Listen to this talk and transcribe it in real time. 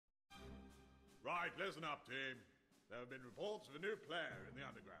Alright, listen up, team. There have been reports of a new player in the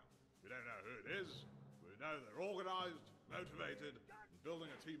underground. We don't know who it is. We know they're organized, motivated, and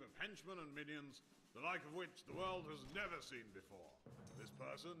building a team of henchmen and minions, the like of which the world has never seen before. This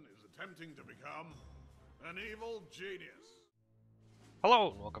person is attempting to become an evil genius.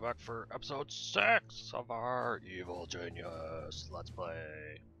 Hello, and welcome back for episode 6 of our Evil Genius Let's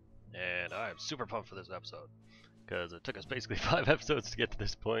Play. And I'm super pumped for this episode, because it took us basically 5 episodes to get to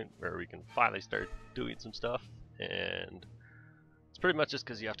this point where we can finally start doing some stuff. And it's pretty much just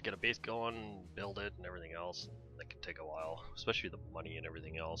because you have to get a base going, build it, and everything else. That can take a while, especially the money and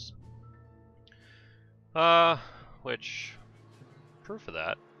everything else. Which, proof of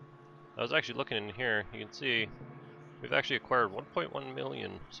that, I was actually looking in here, you can see we've actually acquired 1.1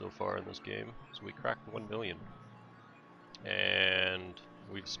 million so far in this game, so we cracked 1 million. And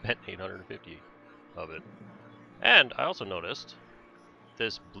we've spent 850 of it. And I also noticed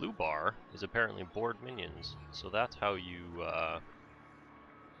this blue bar is apparently board minions, so that's how you,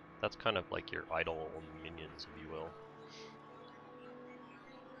 that's kind of like your idle minions, if you will.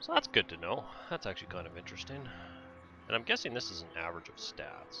 So that's good to know. That's actually kind of interesting. And I'm guessing this is an average of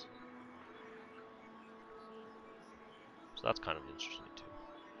stats. So that's kind of interesting too.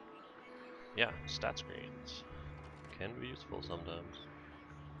 Yeah, stat screens can be useful sometimes.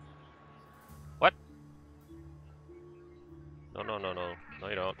 What? No, no, no, no. No,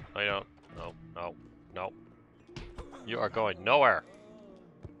 you don't. No, you don't. No, no, no. You are going nowhere.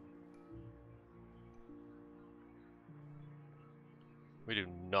 We do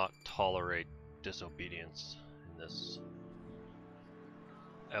not tolerate disobedience in this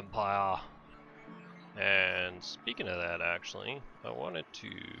empire. And speaking of that, actually, I wanted to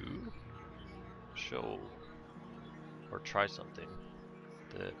show or try something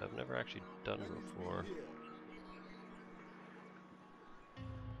that I've never actually done before.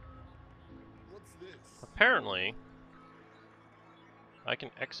 What's this? Apparently, I can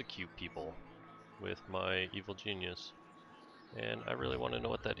execute people with my evil genius. And I really want to know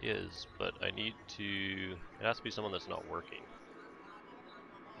what that is, but I need to... It has to be someone that's not working.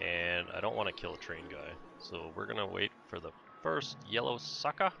 And I don't want to kill a train guy. So we're going to wait for the first yellow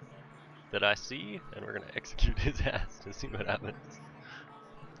sucker that I see, and we're going to execute his ass to see what happens.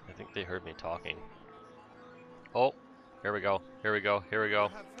 I think they heard me talking. Oh, here we go, here we go, here we go.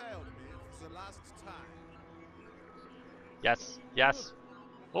 You have failed me for the last time. Yes, yes.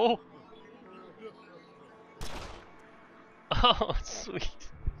 Oh! Oh, sweet.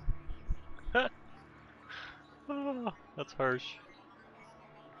 Oh, that's harsh.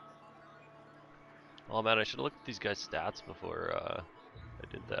 Oh man, I should have looked at these guys' stats before I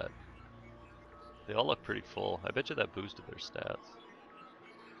did that. They all look pretty full. I bet you that boosted their stats.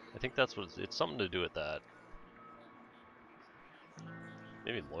 I think that's what it's something to do with that.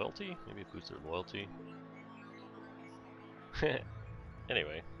 Maybe loyalty? Maybe it boosts their loyalty.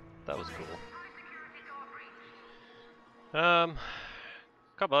 Anyway, that was cool.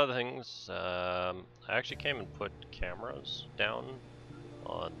 Couple other things. I actually came and put cameras down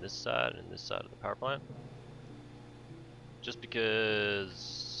on this side and this side of the power plant. Just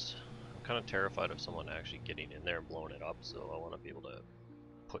because I'm kind of terrified of someone actually getting in there and blowing it up, so I want to be able to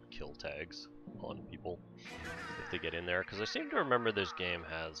put kill tags on people if they get in there. Because I seem to remember this game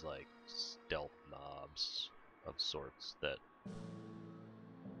has like stealth mobs of sorts that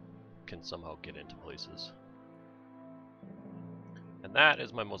can somehow get into places. And that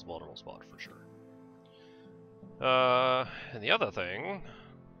is my most vulnerable spot for sure. And the other thing,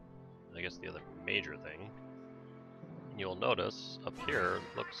 I guess the other major thing, you'll notice up here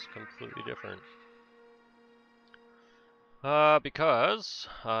looks completely different. Because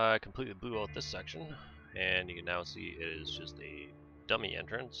I completely blew out this section, and you can now see it is just a dummy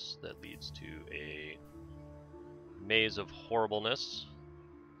entrance that leads to a maze of horribleness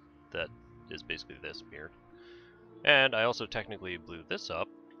that is basically this mirror. And I also technically blew this up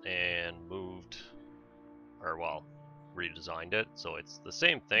and moved, or well, redesigned it, so it's the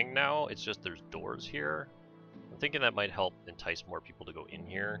same thing now, it's just there's doors here. I'm thinking that might help entice more people to go in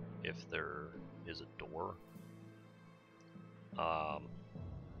here if there is a door.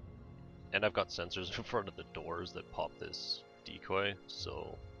 And I've got sensors in front of the doors that pop this decoy,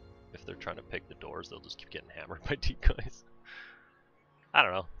 so if they're trying to pick the doors, they'll just keep getting hammered by decoys. I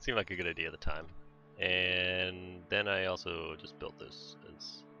don't know, seemed like a good idea at the time. And then I also just built this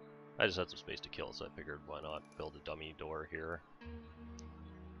as I just had some space to kill, so I figured why not build a dummy door here.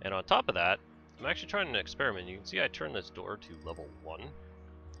 And on top of that, I'm actually trying an experiment. You can see I turned this door to level 1.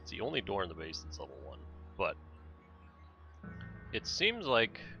 It's the only door in the base that's level 1. But it seems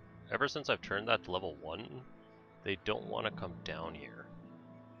like ever since I've turned that to level 1, they don't want to come down here.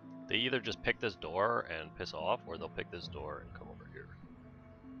 They either just pick this door and piss off, or they'll pick this door and come over here.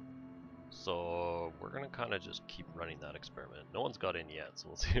 So we're gonna kind of just keep running that experiment. No one's got in yet, so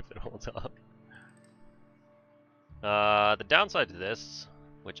we'll see if it holds up. The downside to this,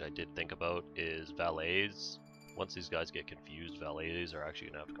 which I did think about, is valets. Once these guys get confused, valets are actually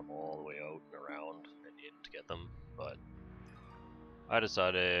gonna have to come all the way out and around and in to get them. But I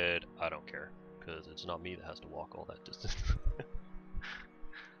decided I don't care, because it's not me that has to walk all that distance.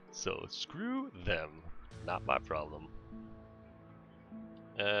 So screw them, not my problem.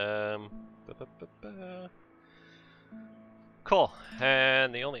 Cool.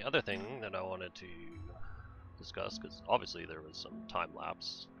 And the only other thing that I wanted to discuss, because obviously there was some time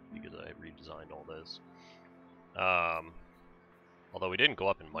lapse because I redesigned all this. Although we didn't go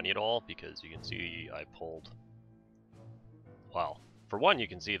up in money at all, because you can see I pulled. Well, for one, you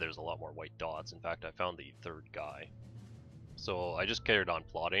can see there's a lot more white dots. In fact, I found the third guy. So I just carried on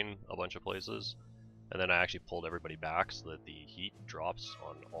plotting a bunch of places, and then I actually pulled everybody back so that the heat drops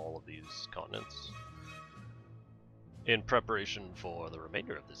on all of these continents in preparation for the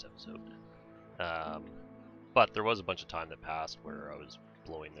remainder of this episode. But there was a bunch of time that passed where I was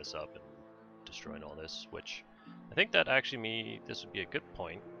blowing this up and destroying all this, which I think that actually this would be a good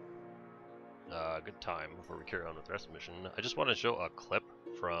point, good time before we carry on with the rest of the mission. I just want to show a clip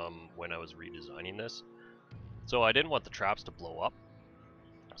from when I was redesigning this. So I didn't want the traps to blow up,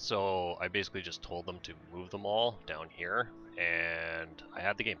 so I basically just told them to move them all down here, and I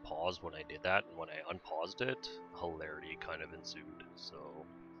had the game paused when I did that, and when I unpaused it, hilarity kind of ensued. So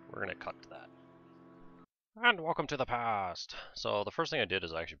we're gonna cut to that. And welcome to the past! So the first thing I did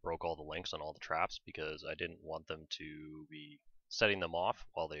is I actually broke all the links on all the traps, because I didn't want them to be setting them off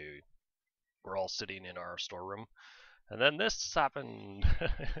while they were all sitting in our storeroom. And then this happened,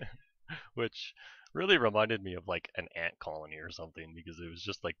 which really reminded me of like an ant colony or something, because it was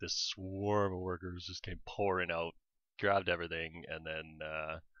just like this swarm of workers just came pouring out, grabbed everything, and then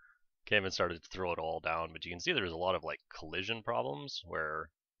came and started to throw it all down. But you can see there's a lot of like collision problems where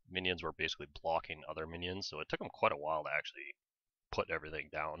minions were basically blocking other minions, so it took them quite a while to actually put everything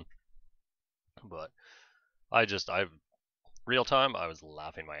down. But real time, I was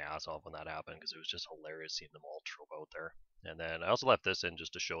laughing my ass off when that happened, because it was just hilarious seeing them all trove out there. And then I also left this in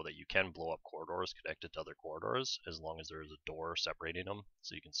just to show that you can blow up corridors connected to other corridors as long as there is a door separating them.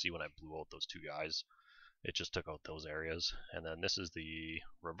 So you can see when I blew out those two guys, it just took out those areas. And then this is the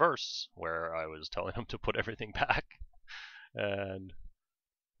reverse, where I was telling them to put everything back. And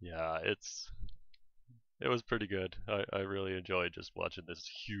yeah, it was pretty good. I really enjoyed just watching this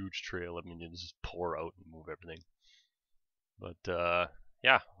huge trail of minions just pour out and move everything. But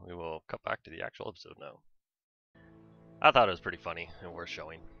yeah, we will cut back to the actual episode now. I thought it was pretty funny and worth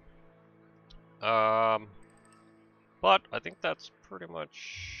showing. But I think that's pretty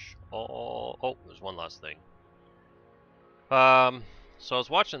much all. Oh, there's one last thing. So I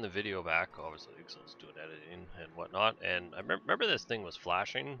was watching the video back, obviously, because I was doing editing and whatnot, and I remember this thing was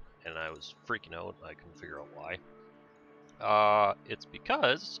flashing, and I was freaking out. I couldn't figure out why. It's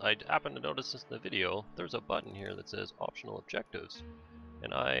because I happened to notice this in the video. There's a button here that says optional objectives,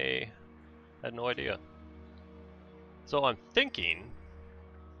 and I had no idea. So I'm thinking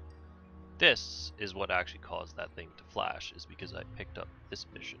this is what actually caused that thing to flash, is because I picked up this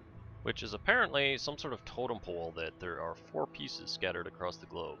mission, which is apparently some sort of totem pole that there are 4 pieces scattered across the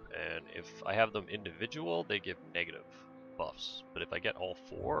globe, and if I have them individual, they give negative buffs, but if I get all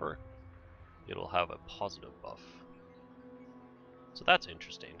 4, it'll have a positive buff. So that's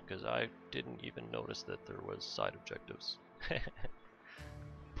interesting, because I didn't even notice that there was side objectives.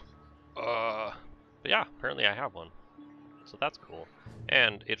 But yeah, apparently I have one. So that's cool.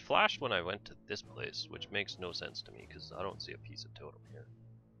 And it flashed when I went to this place, which makes no sense to me, because I don't see a piece of totem here.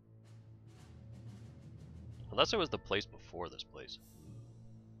 Unless it was the place before this place.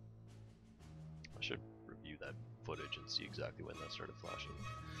 I should review that footage and see exactly when that started flashing.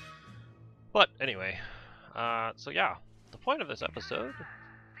 But anyway, so yeah, the point of this episode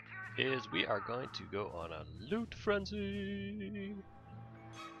is we are going to go on a loot frenzy.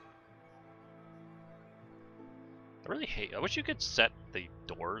 I wish you could set the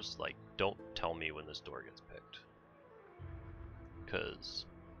doors, like, don't tell me when this door gets picked. Because,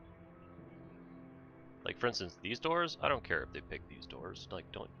 like, for instance, these doors, I don't care if they pick these doors. Like,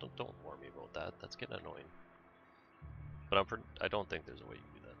 don't warn me about that. That's getting annoying. But I don't think there's a way you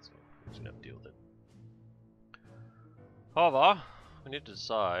can do that, so I'm just gonna have to deal with it. However, we need to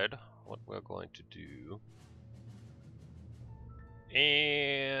decide what we're going to do.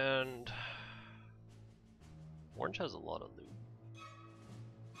 And orange has a lot of loot.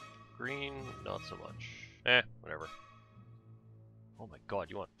 Green, not so much. Whatever. Oh my god,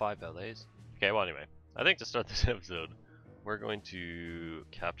 you want 5 valets? Okay, well anyway, I think to start this episode, we're going to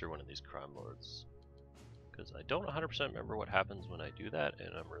capture one of these crime lords. Because I don't 100% remember what happens when I do that, and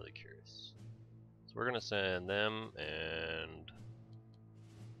I'm really curious. So we're going to send them, and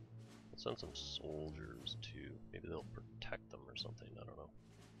we'll send some soldiers too. Maybe they'll protect them or something, I don't know.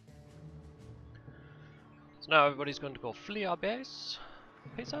 So now everybody's going to go flee our base.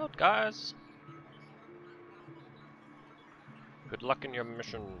 Peace out, guys! Good luck in your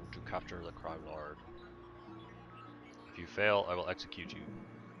mission to capture the crime lord. If you fail, I will execute you.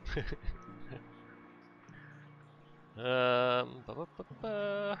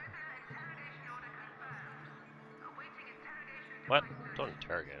 What? Don't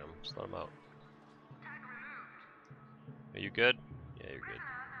interrogate him, just let him out. Are you good? Yeah, you're good.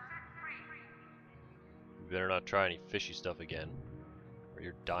 You better not try any fishy stuff again, or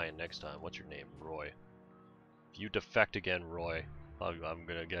you're dying next time. What's your name? Roy. If you defect again, Roy, I'm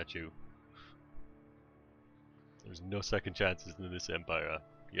gonna get you. There's no second chances in this empire.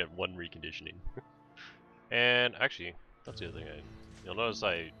 You get 1 reconditioning. And actually, that's the other thing. You'll notice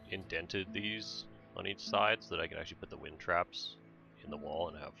I indented these on each side so that I can actually put the wind traps in the wall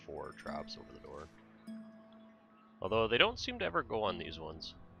and have 4 traps over the door. Although they don't seem to ever go on these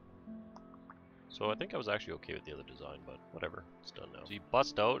ones. So I think I was actually okay with the other design, but whatever, it's done now. So you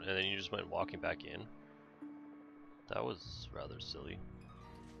bust out and then you just went walking back in. That was rather silly.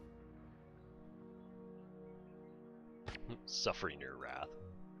 Suffering your wrath.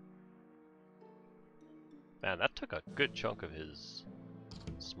 Man, that took a good chunk of his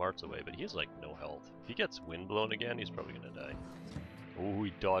smarts away, but he has like no health. If he gets wind blown again, he's probably gonna die. Oh,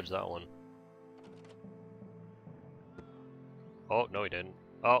 he dodged that one. Oh, no he didn't.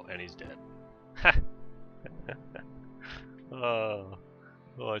 Oh, and he's dead. Ha! Oh,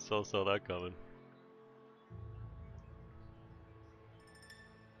 I saw that coming.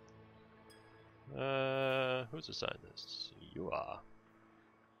 Who's assigned this? You are.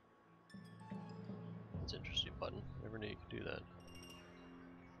 That's an interesting button. Never knew you could do that.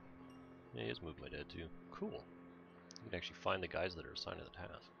 Yeah, he has moved my dead too. Cool. You can actually find the guys that are assigned to the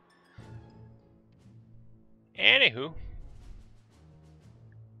task. Anywho,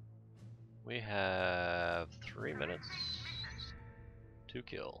 we have 3 minutes to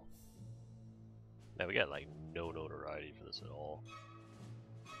kill. Now we got like no notoriety for this at all.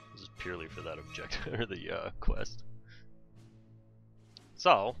 This is purely for that objective or the quest.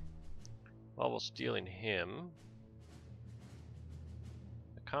 So, while we're stealing him,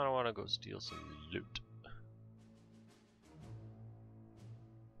 I kind of want to go steal some loot.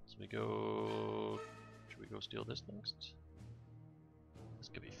 So we go. Should we go steal this next? This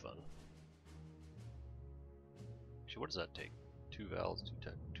could be fun. Actually, what does that take? 2 vals, 2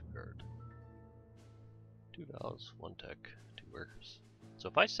 tech, 2 guard. 2 vals, 1 tech, 2 workers. So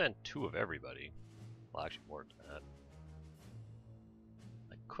if I send 2 of everybody, well actually more than that,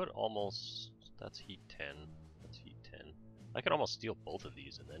 I could almost, that's heat 10, that's heat 10. I could almost steal both of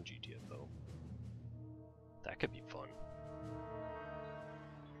these and then GTFO. That could be fun.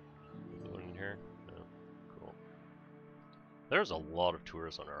 Anyone in here? No. Cool. There's a lot of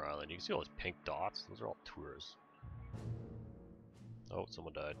tourists on our island. You can see all those pink dots, those are all tourists. Oh,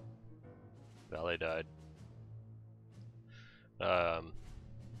 someone died. Valet died.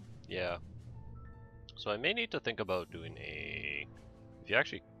 Yeah. So I may need to think about doing a... If you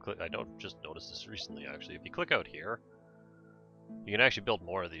actually click... I don't just noticed this recently, actually. If you click out here, you can actually build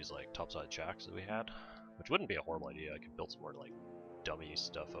more of these, like, topside shacks that we had. Which wouldn't be a horrible idea. I could build some more, like, dummy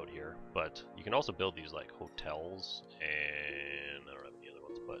stuff out here. But you can also build these, like, hotels and... I don't have any other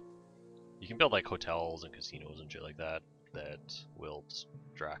ones, but... You can build, like, hotels and casinos and shit like that that will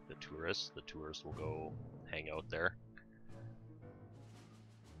distract the tourists. The tourists will go hang out there.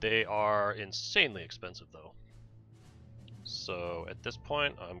 They are insanely expensive though. So at this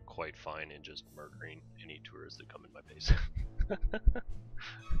point, I'm quite fine in just murdering any tourists that come in my base.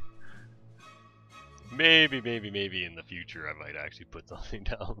 Maybe in the future I might actually put something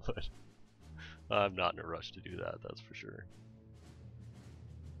down, but I'm not in a rush to do that, that's for sure.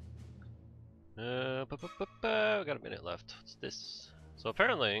 We got a minute left. What's this? So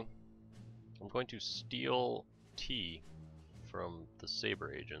apparently, I'm going to steal tea from the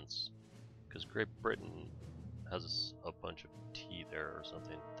Saber agents, because Great Britain has a bunch of tea there or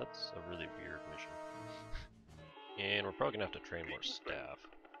something. That's a really weird mission. And we're probably gonna have to train more staff.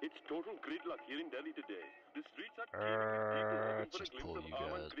 It's total gridlock here in Delhi today. The streets are Let's just pull you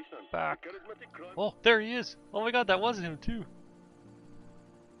guys back. Oh, there he is! Oh my god, that was him too!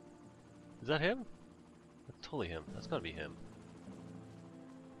 Is that him? That's totally him. That's gotta be him.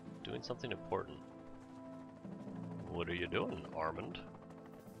 Doing something important. What are you doing, Armand?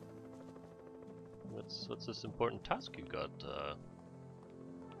 What's this important task you got?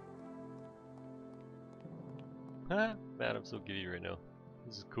 Man, I'm so giddy right now.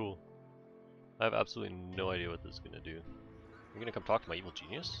 This is cool. I have absolutely no idea what this is gonna do. You're gonna come talk to my evil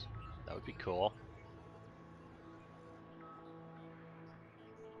genius? That would be cool.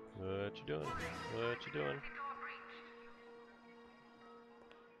 What you doing? What you doing?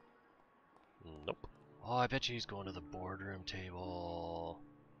 Nope. Oh, I bet you he's going to the boardroom table.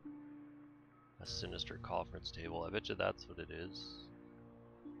 A sinister conference table. I bet you that's what it is.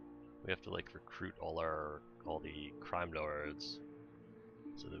 We have to like recruit all the crime lords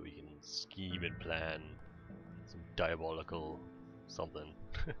so that we can scheme and plan some diabolical something.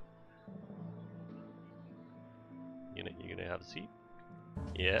 You gonna have a seat?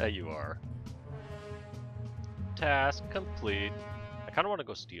 Yeah, you are. Task complete. I kind of want to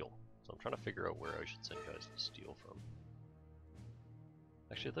go steal, so I'm trying to figure out where I should send guys to steal from.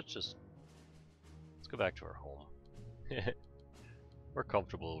 Actually, let's go back to our home. We're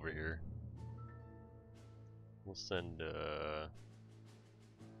comfortable over here. We'll send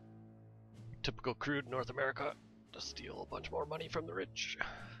typical crude North America to steal a bunch more money from the rich.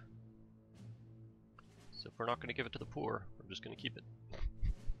 So if we're not going to give it to the poor, we're just going to keep it.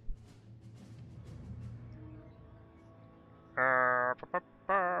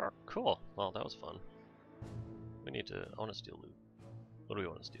 Cool. Well, that was fun. We need to. I want to steal loot. What do we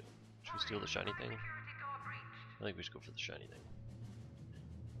want to steal? Should we steal the shiny thing? I think we should go for the shiny thing.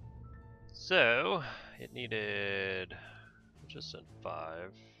 So it needed. I just sent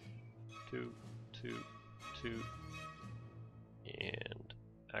 5, 2, 2, 2, and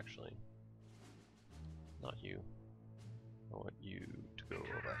actually, not you. I want you to go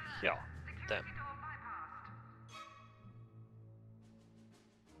over here. Them.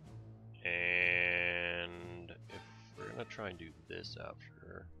 And if we're gonna try and do this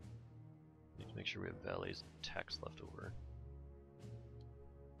after, we need to make sure we have valets and tax left over.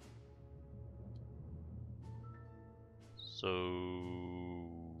 So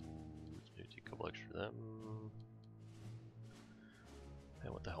let's maybe take a couple extra of them.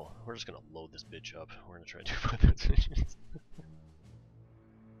 And what the hell? We're just gonna load this bitch up. We're gonna try and do both those missions.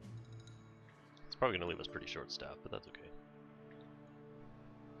 It's probably gonna leave us pretty short staffed, but that's okay.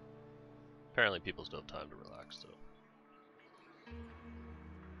 Apparently people still have time to relax, so.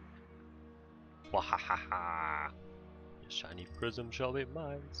 Wahahaha! Your shiny prism shall be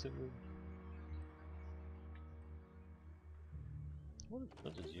mine soon. What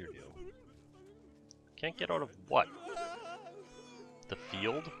is your deal? Can't get out of what? The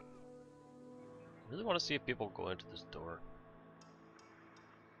field? I really want to see if people go into this door.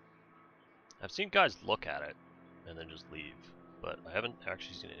 I've seen guys look at it and then just leave, but I haven't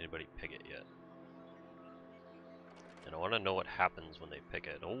actually seen anybody pick it yet. And I want to know what happens when they pick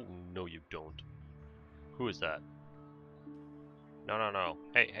it. Oh, no you don't. Who is that? No, no, no.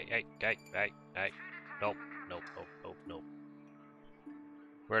 Hey, hey, hey, hey, hey, hey. Nope, nope, nope, nope, nope.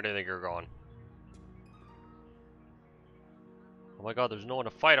 Where do you think you're going? Oh my god, there's no one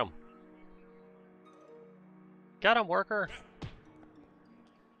to fight him. Get him, worker.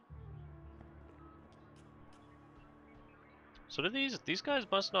 So do these guys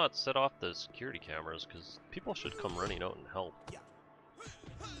must not set off the security cameras, because people should come running out and help.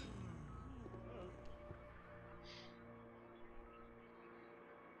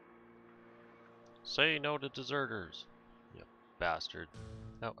 Say no to deserters. You bastard.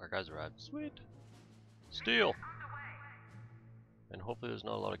 Oh, our guys arrived. Sweet. Steal. And hopefully there's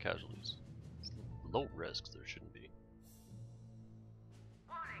not a lot of casualties. It's low risks, there shouldn't be.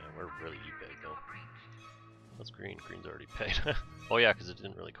 Yeah, we're really big though. That's green. Green's already paid. Oh yeah, because it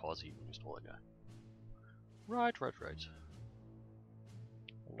didn't really cause heat when we stole that guy. Right.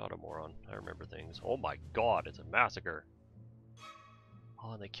 I'm not a moron. I remember things. Oh my god, it's a massacre.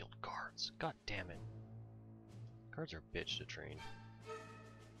 Oh, and they killed guards. God damn it. Guards are a bitch to train.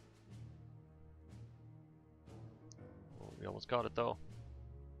 Oh, we almost got it though.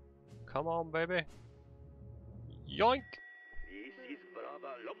 Come on, baby. Yoink!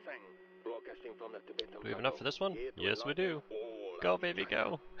 Do we have enough for this one? Yes, we do. Go, baby,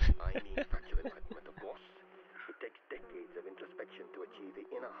 go.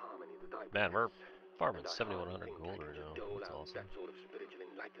 Man, we're farming 7,100 gold right now. That's awesome.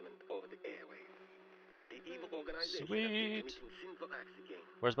 Sweet.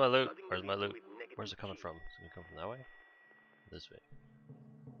 Where's my loot? Where's my loot? Where's it coming from? Is it gonna come from that way? This way.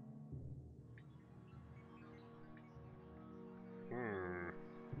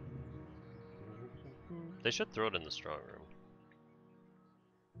 They should throw it in the strong room.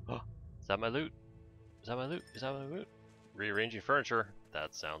 Oh, is that my loot? Is that my loot? Is that my loot? Rearranging furniture.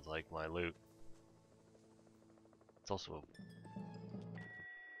 That sounds like my loot. It's also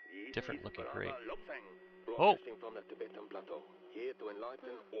a different looking crate. Oh! From the Tibetan plateau, here to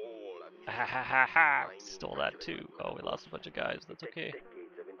enlighten all of you. Ha ha ha ha! Stole that too. Oh, we lost a bunch of guys. That's okay.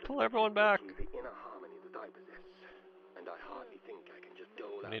 Pull everyone back. The inner harmony that I possess, and I hardly think I can just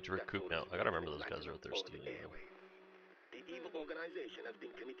dole I out need to recoup now. I gotta remember those guys are out there stealing. The evil organization has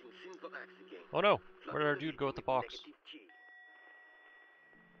been committing sinful acts again. Oh no! Where did our dude go with the box?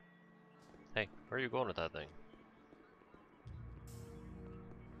 Hey, where are you going with that thing?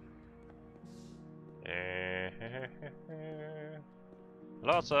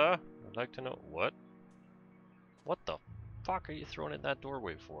 Hello, sir. I'd like to know what? What the fuck are you throwing in that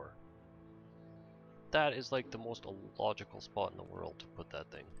doorway for? That is like the most illogical spot in the world to put that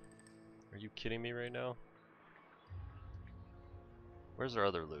thing. Are you kidding me right now? Where's our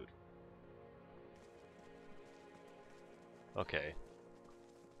other loot? Okay.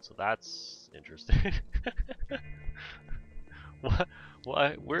 So that's interesting.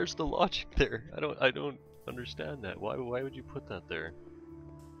 Why? Where's the logic there? I don't understand that. Why would you put that there?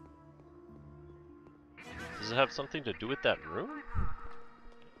 Does it have something to do with that room?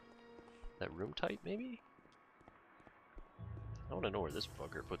 That room type, maybe? I want to know where this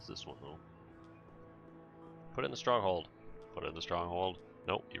fucker puts this one, though. Put it in the stronghold. Put it in the stronghold.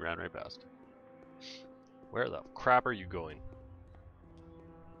 Nope, you ran right past. Where the crap are you going?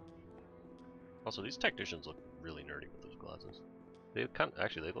 Also, these technicians look really nerdy with those glasses. They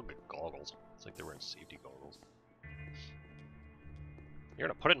actually, they look like goggles. It's like they're wearing safety goggles. You're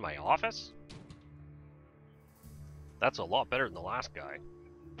gonna put it in my office? That's a lot better than the last guy.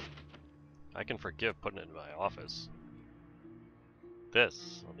 I can forgive putting it in my office.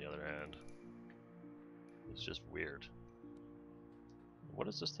 This, on the other hand, is just weird. What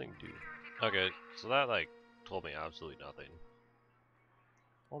does this thing do? Okay, so that like told me absolutely nothing.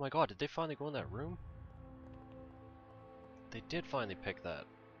 Oh my god, did they finally go in that room? They did finally pick that.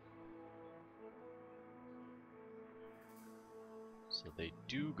 So they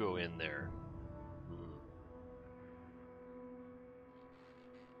do go in there.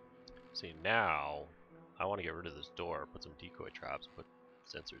 See, now I want to get rid of this door, put some decoy traps, put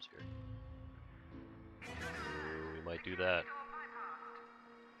sensors here. Ooh, we might do that.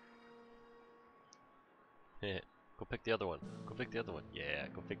 Go pick the other one. Go pick the other one. Yeah,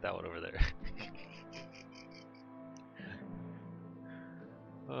 go pick that one over there.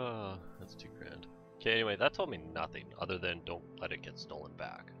 Oh, that's $2 grand. Okay, anyway, that told me nothing other than don't let it get stolen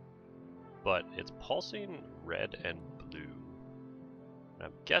back. But it's pulsing red and blue. And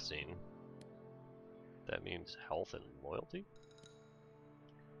I'm guessing that means health and loyalty.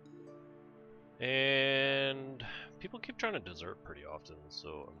 And people keep trying to desert pretty often,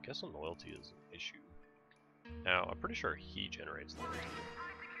 so I'm guessing loyalty is an issue. Now, I'm pretty sure he generates loyalty.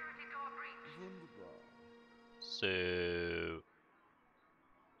 So...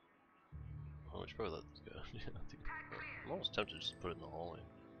 oh, we should probably let this go. I'm almost tempted to just put it in the hallway.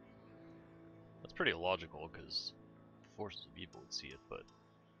 That's pretty illogical, because forces of evil would see it, but...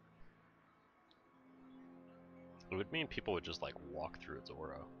 it would mean people would just, like, walk through its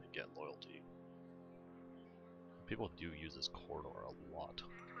aura and get loyalty. People do use this corridor a lot.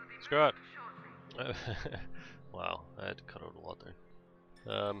 Screw it! Wow, I had to cut out a lot there.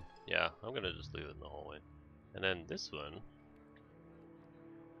 Yeah, I'm gonna just leave it in the hallway. And then this one,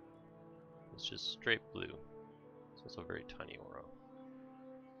 it's just straight blue. So it's a very tiny aura.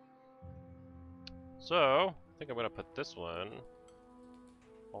 So, I think I'm gonna put this one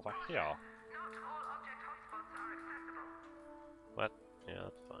over here. What? Yeah,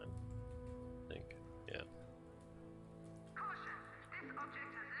 that's fine. I think, yeah.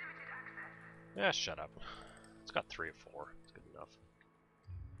 Yeah, shut up. It's got 3 or 4. It's good enough.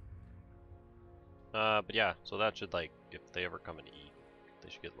 But yeah, so that should, like, if they ever come and eat, they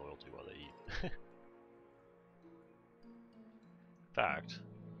should get loyalty while they eat. In fact,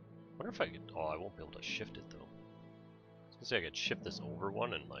 I wonder if I could, oh, I won't be able to shift it though. I was gonna say I could shift this over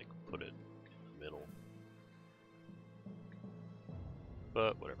one and, like, put it in the middle.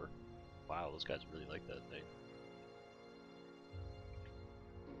 But, whatever. Wow, those guys really like that thing.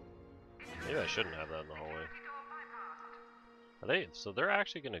 Maybe I shouldn't have that in the hallway. Are they? So they're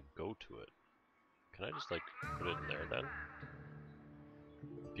actually gonna go to it. Can I just like put it in there then?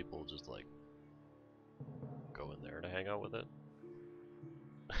 People just like go in there to hang out with it.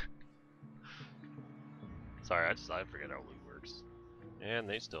 Sorry, I forget how loot works. And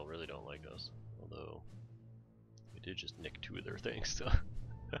they still really don't like us. Although we did just nick 2 of their things, so.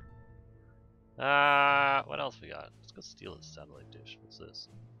 What else we got? Let's go steal his satellite dish. What's this?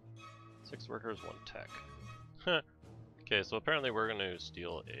 It's 6 workers, 1 tech. Okay, so apparently we're gonna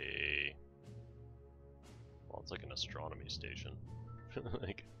steal a... Well, it's like an astronomy station.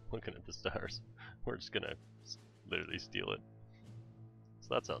 Like, looking at the stars. We're just gonna literally steal it.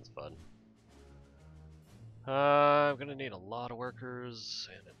 So that sounds fun. I'm gonna need a lot of workers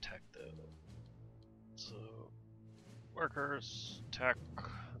and a tech though. So, workers, tech,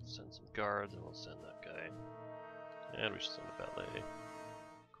 let's send some guards and we'll send that guy. And we should send a valet.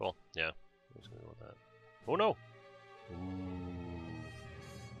 Cool, yeah, I'm just gonna go with that. Oh no! Ooh.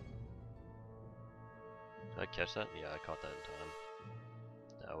 Did I catch that? Yeah, I caught that in time.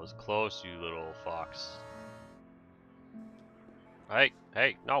 That was close, you little fox. Hey,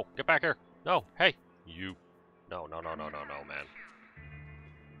 hey, no, get back here! No, hey! You. No, no, no, no, no, no, man.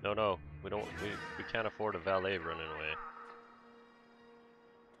 No, no, we can't afford a valet running away.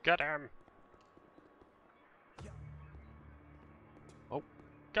 Get him! Oh,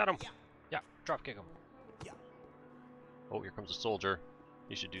 got him! Yeah, drop kick him. Oh, here comes a soldier.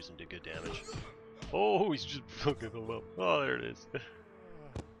 He should do some good damage. Oh, he's just fucking him up. Oh, there it is.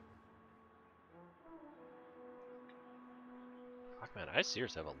 Fuck, man, I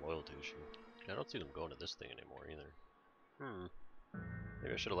seriously have a loyalty issue. I don't see them going to this thing anymore either.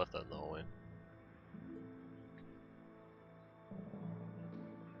 Maybe I should have left that in the hallway.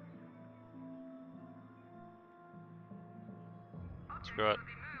 Screw it.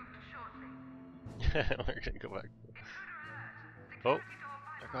 We're gonna go back. Oh,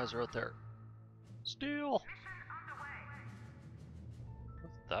 their guys are out there. Steal!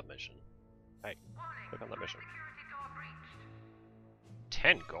 What's that mission? Hey, click on that mission.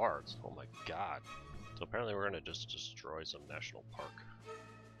 10 guards? Oh my god. So apparently we're gonna just destroy some national park.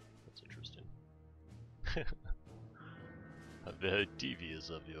 That's interesting. How very devious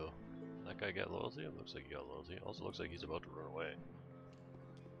of you. That guy got loyalty? It looks like he got loyalty. Also looks like he's about to run away.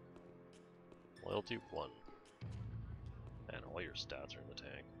 Loyalty 1. Man, all your stats are in the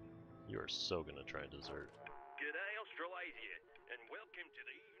tank. You are so gonna try and desert. G'day Australasia, and welcome to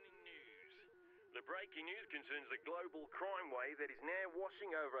the evening news. The breaking news concerns the global crime wave that is now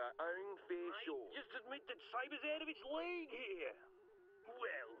washing over our own fair shore. Just admit that Saber's out of its league here.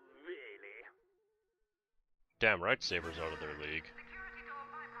 Well, really? Damn right Saber's out of their league.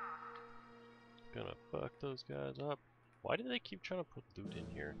 Gonna fuck those guys up. Why do they keep trying to put loot in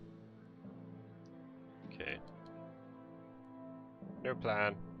here? Okay. No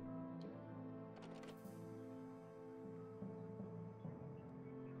plan.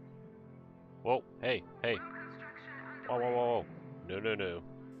 Whoa, hey, hey. Whoa, whoa, whoa, whoa. No, no, no.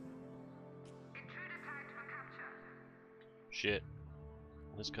 Shit.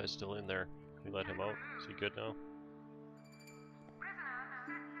 This guy's still in there. Can we let him out? Is he good now?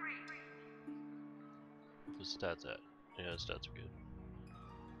 What's the stats at? Yeah, his stats are good.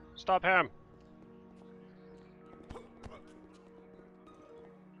 Stop him!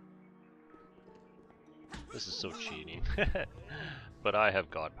 This is so cheating. But I have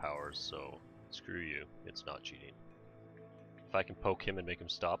god powers, so screw you. It's not cheating. If I can poke him and make him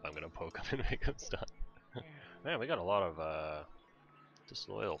stop, I'm gonna poke him and make him stop. Man, we got a lot of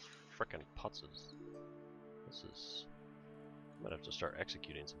disloyal frickin' putzes. This is... I might have to start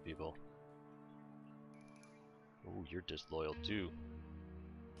executing some people. Ooh, you're disloyal too.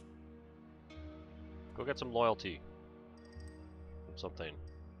 Go get some loyalty. From something.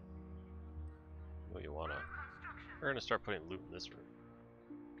 What you wanna... We're gonna start putting loot in this room.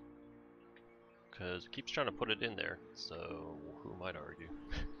 Because it keeps trying to put it in there, so who might argue?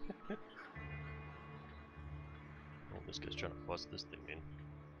 Oh, this guy's trying to bust this thing in.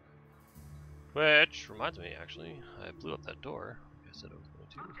 Which reminds me, actually, I blew up that door, like I said I was going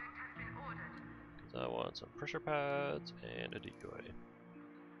to. Because I want some pressure pads and a decoy.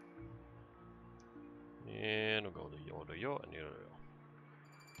 And we'll go to yo and yo.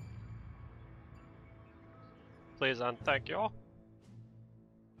 Please and thank you.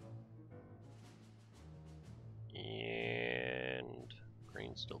 And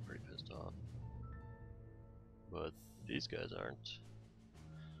green's still pretty pissed off. But these guys aren't.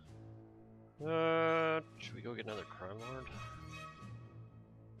 Should we go get another crime lord?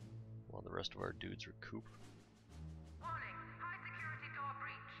 While the rest of our dudes recoup. Warning, high security door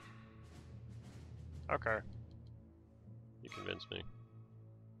breached. Okay. You convinced me.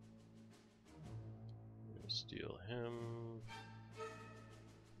 I'm gonna steal him.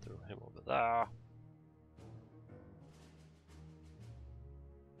 Throw him over there.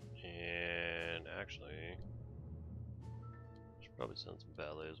 And actually, I should probably send some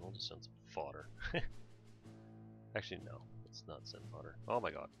valets. We'll just send some fodder. Actually, no. Let's not send fodder. Oh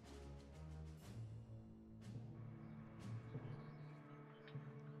my god.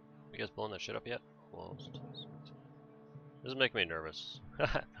 We guys blowing that shit up yet? Almost. This is making me nervous.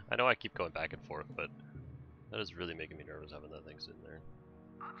 I know I keep going back and forth, but that is really making me nervous having that thing sitting there.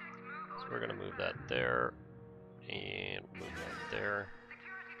 So we're gonna move that there, and move that there.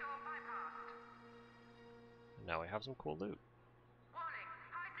 And now we have some cool loot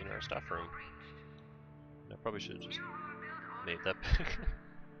in our staff room. And I probably should have just made that big.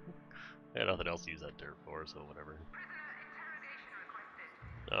 I had nothing else to use that dirt for, so whatever.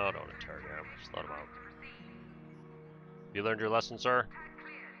 No, don't interrogate him. Just let him out. You learned your lesson, sir?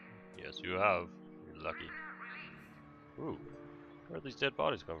 Yes, you have. You're lucky. Ooh. Where'd these dead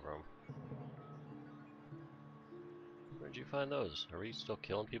bodies come from? Where'd you find those? Are we still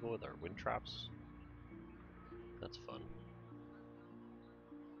killing people with our wind traps? That's fun.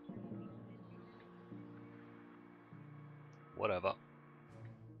 Whatever.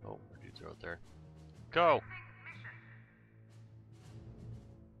 Oh, our dudes are out there. Go!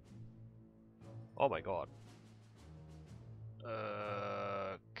 Oh my god.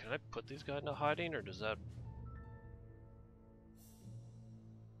 Can I put these guys into hiding, or does that...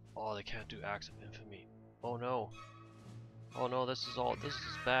 Oh, they can't do acts of infamy. Oh no. Oh no, this is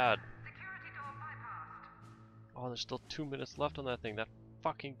bad. Oh, there's still 2 minutes left on that thing. That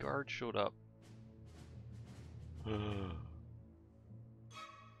fucking guard showed up.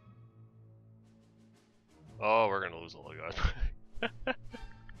 Oh, we're gonna lose all the guys.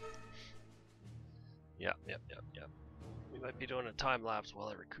 Yep. We might be doing a time lapse while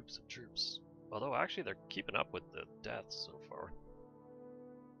I recoup some troops. Although, actually, they're keeping up with the deaths so far.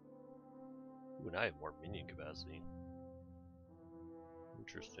 Ooh, and I have more minion capacity.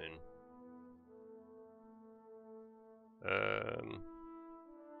 Interesting. Go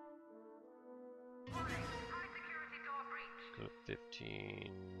to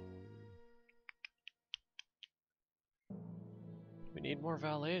 15. We need more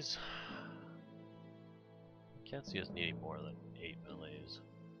valets. Can't see us needing more than 8 valets.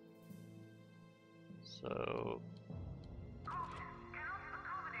 So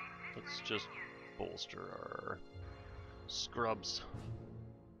let's just bolster our scrubs.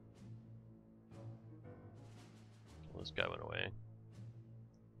 Well, this guy went away.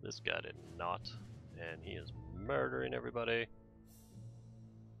 This guy did not, and he is murdering everybody.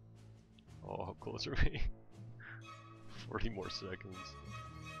 Oh, how close are we? 40 more seconds.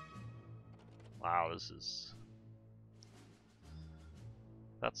 Wow, this is...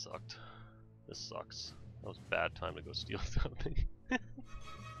 That sucked. This sucks. That was a bad time to go steal something.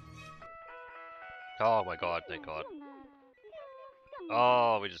 Oh my god, thank god.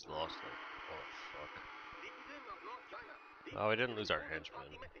 Oh, we just lost it. Oh, fuck. Oh, we didn't lose our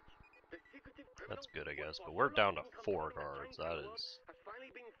henchman. That's good, I guess, but we're down to 4 guards. That is...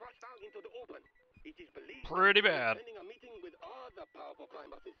 pretty bad.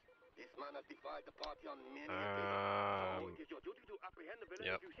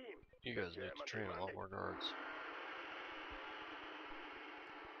 Yep. You guys need to train a lot more guards.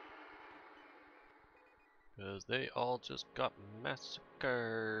 Because they all just got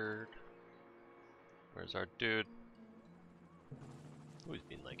massacred. Where's our dude? Oh, he's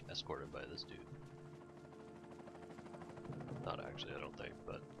being like escorted by this dude. Not actually, I don't think,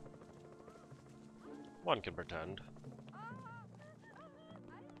 but one can pretend.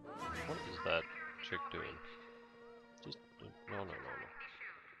 What is that chick doing? Just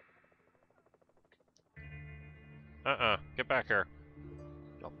no. Get back here.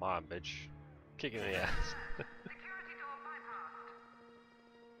 Come on, bitch. Kicking the ass.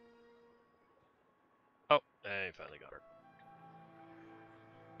 Oh, hey, finally got her.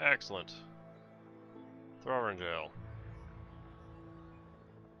 Excellent. Throw her in jail.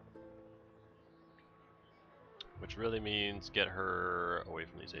 Which really means get her away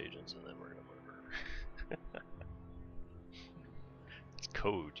from these agents, and then we're gonna move her. It's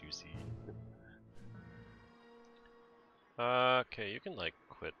code, you see. Okay, you can like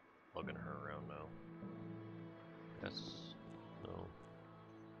quit lugging her around now. Yes.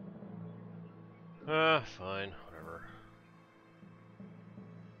 No. Fine, whatever.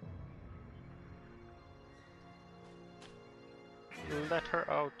 Let her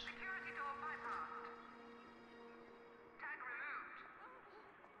out.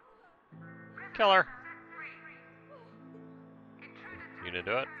 Kill her. You gonna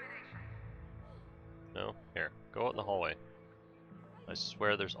do it? No? Here, go out in the hallway. I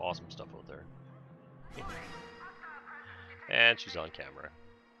swear there's awesome stuff out there. And she's on camera.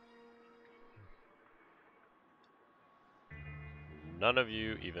 None of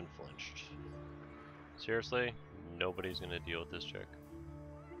you even flinched. Seriously? Nobody's gonna deal with this chick.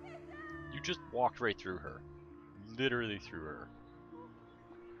 You just walked right through her. Literally through her.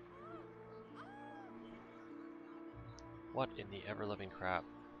 What in the ever-living crap?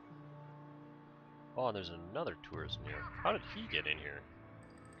 Oh, and there's another tourist in here. How did he get in here?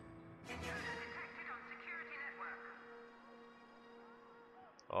 Intruder detected on security network.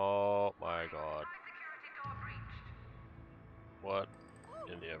 Oh my god. High security door breached. What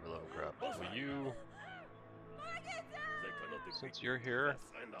in the ever-living crap? Will you... Since you're here...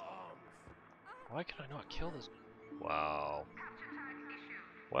 Why can I not kill this? Wow. Capture tag issued.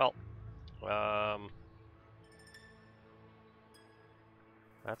 Well,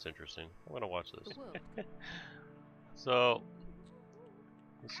 that's interesting. I'm gonna watch this. So,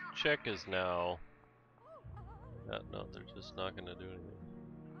 this chick is now... No, they're just not gonna do anything.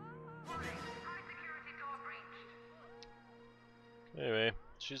 Warning. High security door breached. Anyway,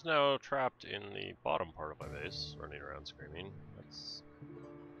 she's now trapped in the bottom part of my base, running around screaming. That's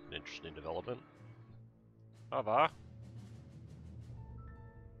an interesting development. Ava!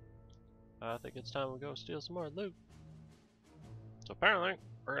 I think it's time we go steal some more loot. So apparently,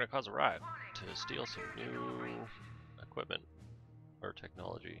 we're gonna cause a riot to steal some new equipment or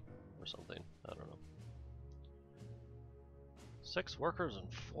technology or something. I don't know. 6 workers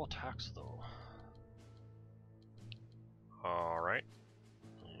and 4 attacks though. Alright.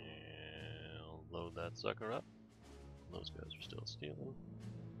 And I'll load that sucker up. Those guys are still stealing.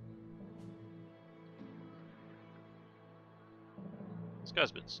 This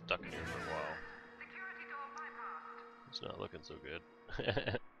guy's been stuck in here for a while. Security door bypassed. It's not looking so good.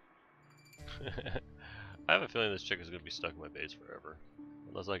 I have a feeling this chick is going to be stuck in my base forever.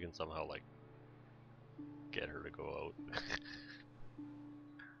 Unless I can somehow, like, get her to go out.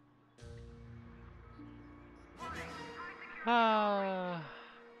 I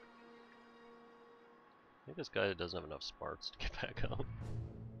think this guy doesn't have enough smarts to get back out.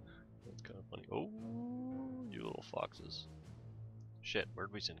 That's kind of funny. Oh, you little foxes. Shit,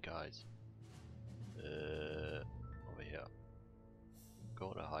 where'd we send guys? Over here.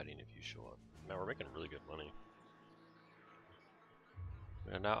 Go into hiding if you show up. Now we're making really good money.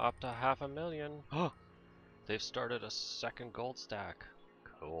 We're now up to 500,000. Oh, they've started a second gold stack.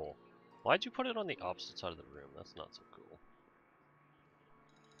 Cool. Why'd you put it on the opposite side of the room? That's not so cool.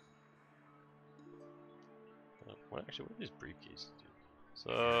 What do these briefcases do?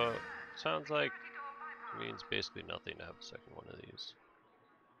 So, sounds like it means basically nothing to have a second one of these.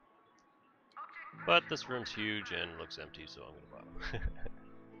 But this room's huge and looks empty, so I'm gonna buy one.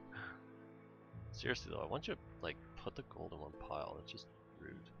 Seriously though, I want you to like put the gold in one pile. It's just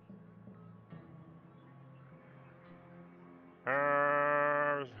rude.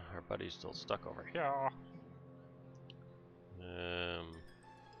 Our buddy's still stuck over here.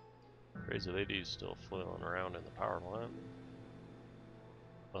 Crazy lady's still flailing around in the power plant.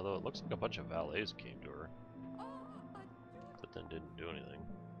 Although it looks like a bunch of valets came to her, but then didn't do anything.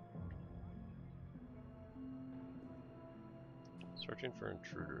 Searching for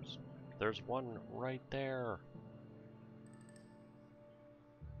intruders. There's one right there.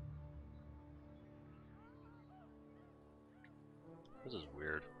 This is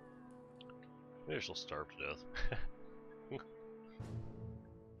weird. Maybe she'll starve to death.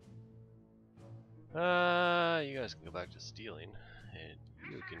 You guys can go back to stealing, and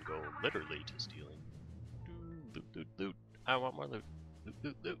you can go literally to stealing. Loot, loot, loot. I want more loot. Loot,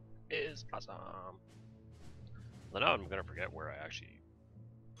 loot, loot is awesome. Well, now I'm gonna forget where I actually.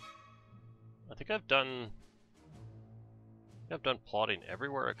 I think I've done plotting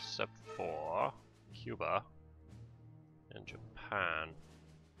everywhere except for Cuba and Japan.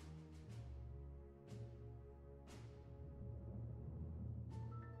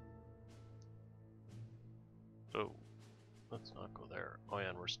 Oh, let's not go there. Oh yeah,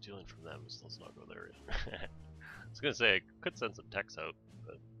 and we're stealing from them, so let's not go there either. I was gonna say, I could send some techs out,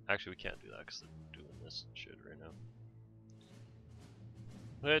 but actually we can't do that because they're doing this shit right now.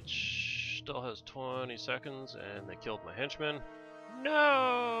 Which still has 20 seconds, and they killed my henchman.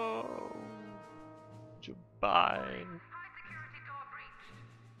 No! Goodbye. High security door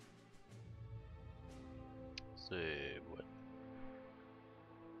breached. Save what?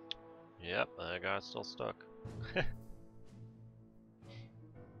 Yep, that guy's still stuck.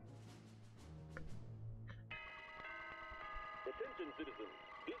 Attention citizens,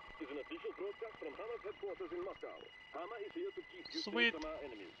 this is an official broadcast from Hammer's headquarters in Moscow. Hammer is here to keep you Sweet. safe from our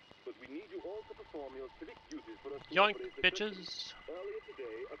enemies, but we need you all to perform your civic duties for us to Yoink, operate successfully. bitches! Earlier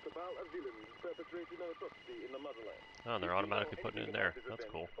today, a cabal of villains perpetrated an atrocity in the motherland. Oh, and they're automatically putting it in there. That's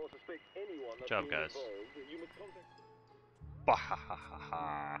cool. Or suspect anyone Good of job, being guys. involved, you must contact...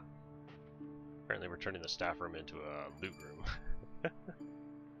 Bahahaha. Apparently we're turning the staff room into a loot room.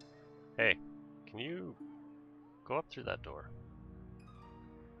 Hey, can you go up through that door?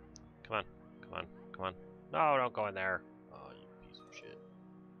 Come on, come on, come on. No, don't go in there.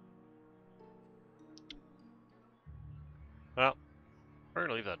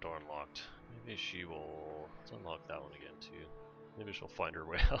 leave that door unlocked. Maybe she will... Let's unlock that one again too. Maybe she'll find her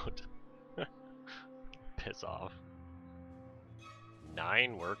way out. Piss off.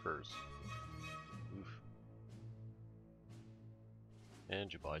 9 workers. Oof. And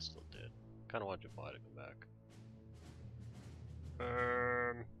Jabai's still dead. Kinda want Jabai to come back.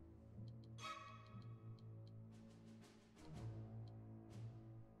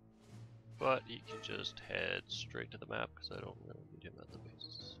 But he can just head straight to the map because I don't really need him at the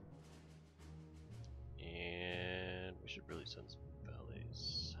base. And we should really send some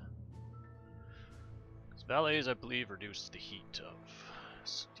valets. Because valets, I believe, reduce the heat of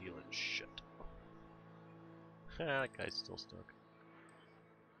stealing shit. That guy's still stuck.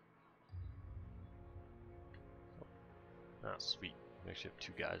 Ah, sweet. We actually have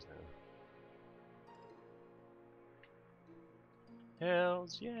 2 guys now.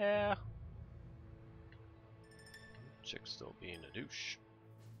 Hells yeah! Chick's still being a douche.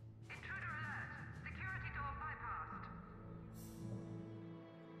 Intruder alert. Security door bypassed.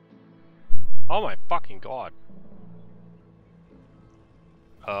 Oh my fucking god.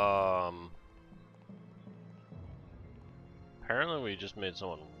 Apparently we just made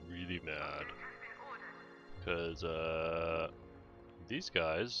someone really mad. Because, these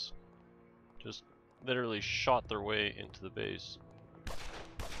guys just literally shot their way into the base.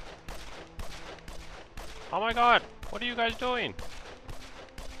 Oh my god! What are you guys doing?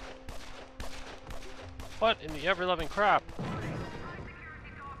 What in the ever-loving crap?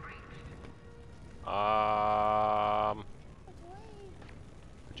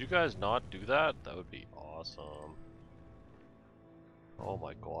 Could you guys not do that? That would be awesome. Oh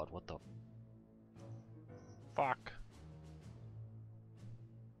my god, what the fuck?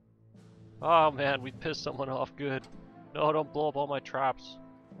 Oh man, we pissed someone off good. No, don't blow up all my traps.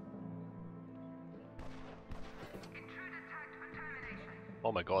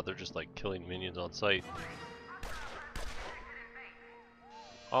 Oh my god, they're just like killing minions on sight.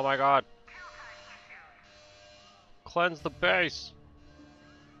 Oh my god. Cleanse the base.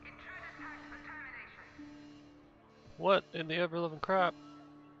 What in the ever-living crap?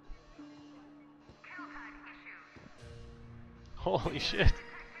 Holy shit.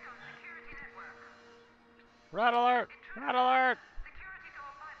 Rat alert! Rat alert!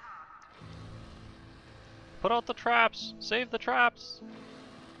 Put out the traps! Save the traps!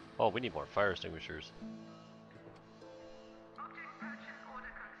 Oh, we need more fire extinguishers.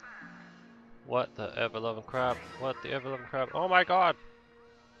 What the ever-loving crap? What the ever-loving crap? Oh my god!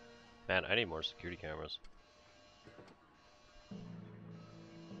 Man, I need more security cameras.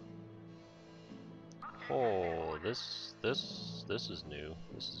 Oh, this is new.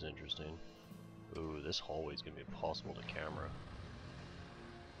 This is interesting. Ooh, this hallway's gonna be impossible to camera.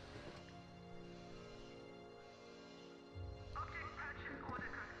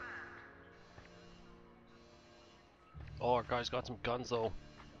 Oh, our guy's got some guns though.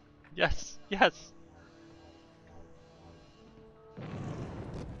 Yes, yes.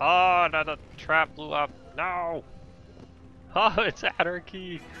 Oh, no, the trap blew up. No. Oh, it's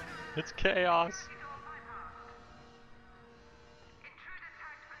anarchy. It's chaos.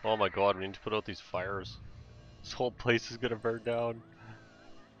 Oh my god, we need to put out these fires. This whole place is gonna burn down.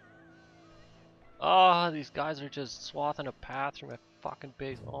 Ah, oh, these guys are just swathing a path through my fucking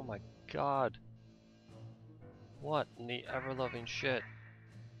base. Oh my god. What in the ever-loving shit?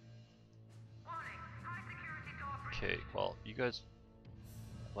 Okay, well, you guys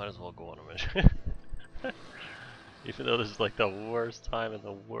might as well go on a mission. Even though this is like the worst time in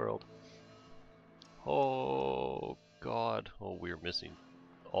the world. Oh god. Oh, we're missing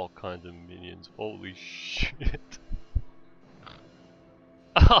all kinds of minions. Holy shit.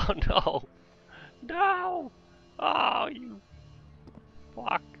 Oh no! No! Oh, you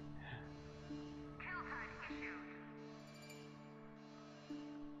fuck.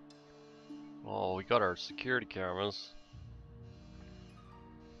 Oh, we got our security cameras.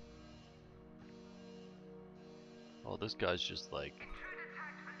 Oh, this guy's just like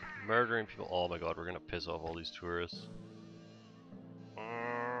murdering people. Oh my god, we're gonna piss off all these tourists.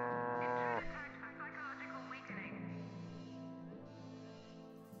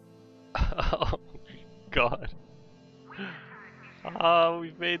 Oh god. Oh,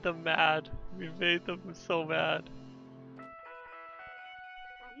 we've made them mad. We've made them so mad.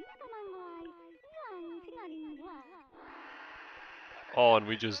 Oh, and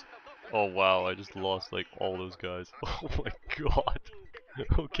we just... Oh wow, I just lost like all those guys. Oh my god.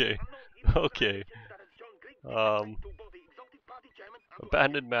 Okay. Okay.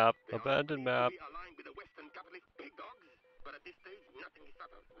 Abandoned map. Abandoned map.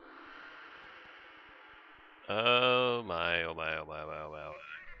 Oh my, oh my, oh my, oh my, oh my.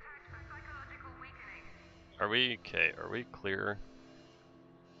 Are we okay? Are we clear?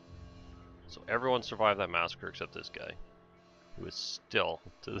 So everyone survived that massacre except this guy, who is still,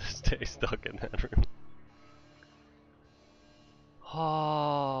 to this day, stuck in that room.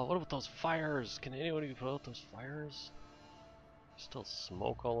 Oh, what about those fires? Can anybody put out those fires? Still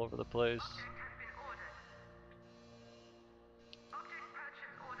smoke all over the place.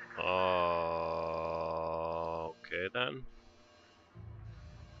 Okay then.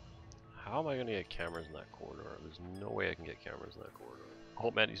 How am I gonna get cameras in that corridor? There's no way I can get cameras in that corridor.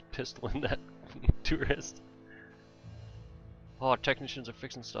 Oh man, he's pistoling that tourist. Oh, technicians are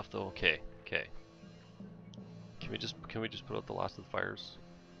fixing stuff though. Okay, okay. Can we just put out the last of the fires?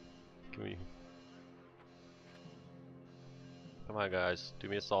 Can we? Come on, guys, do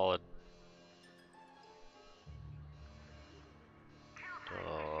me a solid.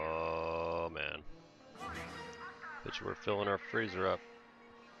 Oh man. Bet you we're filling our freezer up.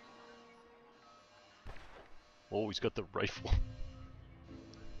 Oh, he's got the rifle.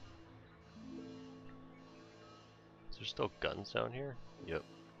 Is there still guns down here? Yep.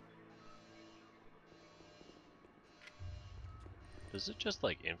 Does it just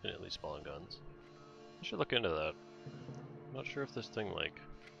like infinitely spawn guns? I should look into that. I'm not sure if this thing like...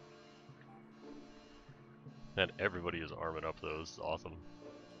 Man, everybody is arming up though, this is awesome.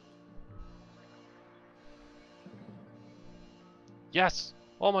 Yes!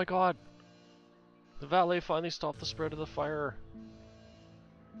 Oh my god! The valet finally stopped the spread of the fire.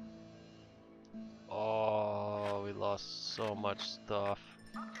 Oh, we lost so much stuff.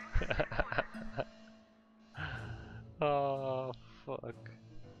 Oh, fuck.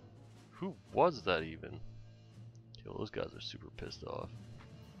 Who was that even? Yo, those guys are super pissed off.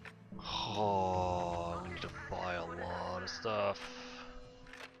 Oh, we need to buy a lot of stuff.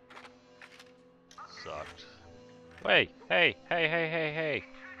 Sucked. Wait, hey, hey, hey, hey, hey!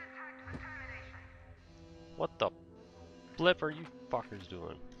 What the blip are you fuckers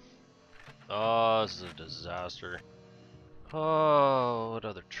doing? Oh, this is a disaster. Oh, what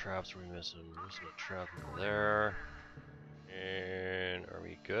other traps are we missing? We're missing a trap over there. And are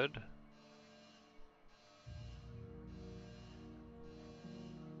we good?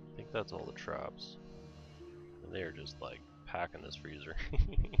 I think that's all the traps. And they are just like packing this freezer.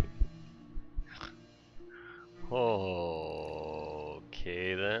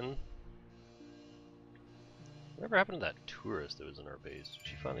 Okay then. Whatever happened to that tourist that was in our base? Did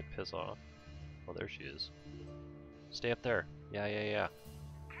she finally piss off? Oh, there she is. Stay up there. Yeah, yeah, yeah.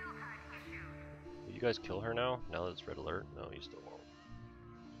 Will you guys kill her now? Now that it's red alert? No, you still won't.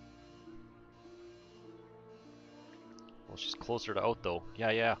 Well, she's closer to out though.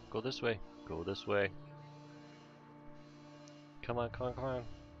 Yeah, yeah. Go this way. Go this way. Come on, come on, come on.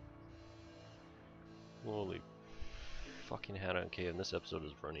 Holy fucking Hannah. Okay, and this episode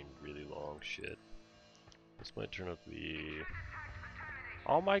is running really long. Shit. This might turn out to be...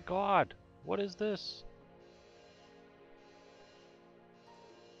 Oh my god! What is this?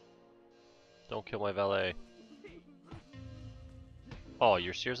 Don't kill my valet. Oh,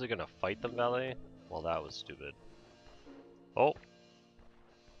 you're seriously gonna fight them, valet? Well, that was stupid. Oh!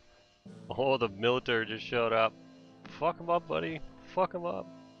 Oh, the military just showed up. Fuck him up, buddy. Fuck him up.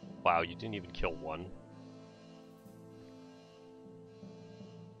 Wow, you didn't even kill one.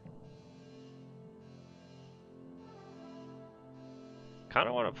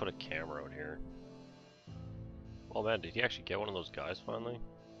 Kinda wanna put a camera out here. Oh man, did he actually get one of those guys finally?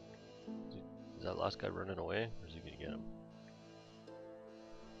 Is that last guy running away? Or is he gonna get him?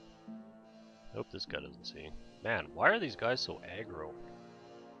 I hope this guy doesn't see. Man, why are these guys so aggro?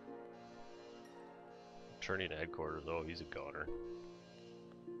 Turning to headquarters. Oh, he's a goner.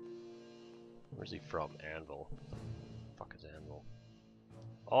 Where's he from? Anvil. Fuck is Anvil?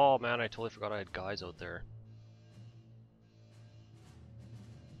 Oh man, I totally forgot I had guys out there.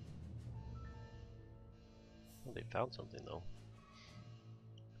 Oh, they found something though.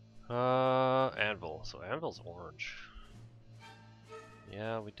 Anvil. So Anvil's orange.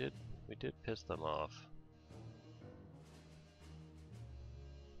 Yeah, we did piss them off.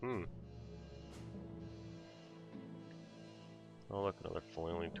 Hmm. Oh look, another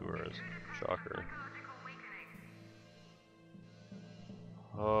flailing tourist. Shocker.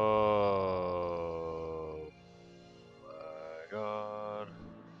 Oh my god.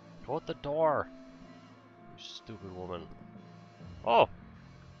 Go out the door! You stupid woman. Oh!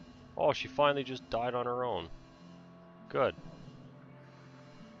 Oh, she finally just died on her own. Good.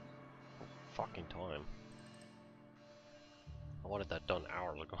 Fucking time. I wanted that done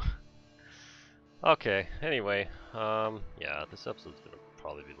hours ago. Okay, anyway, yeah, this episode's gonna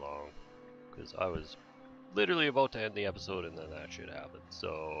probably be long. Because I was literally about to end the episode and then that shit happened,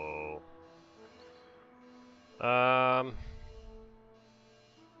 so... Where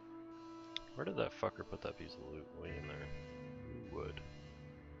did that fucker put that piece of loot? Way in there. Who would?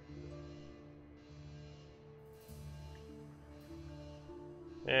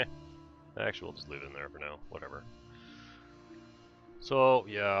 Actually, we'll just leave it in there for now. Whatever. So,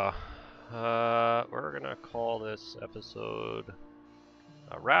 yeah. We're gonna call this episode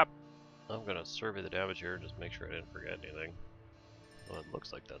a wrap. I'm gonna survey the damage here, just make sure I didn't forget anything. Well, it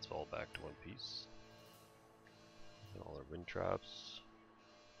looks like that's all back to one piece. And all our wind traps.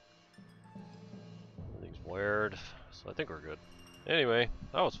 Everything's wired, so I think we're good. Anyway,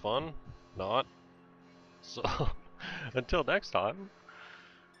 that was fun. Not. So, until next time,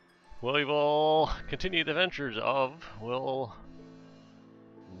 we will continue the adventures of,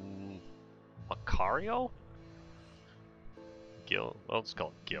 Macario? Gil? Well, let's call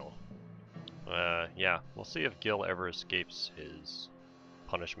it Gil. Yeah, we'll see if Gil ever escapes his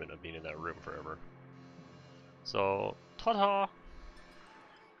punishment of being in that room forever. So, ta-ta!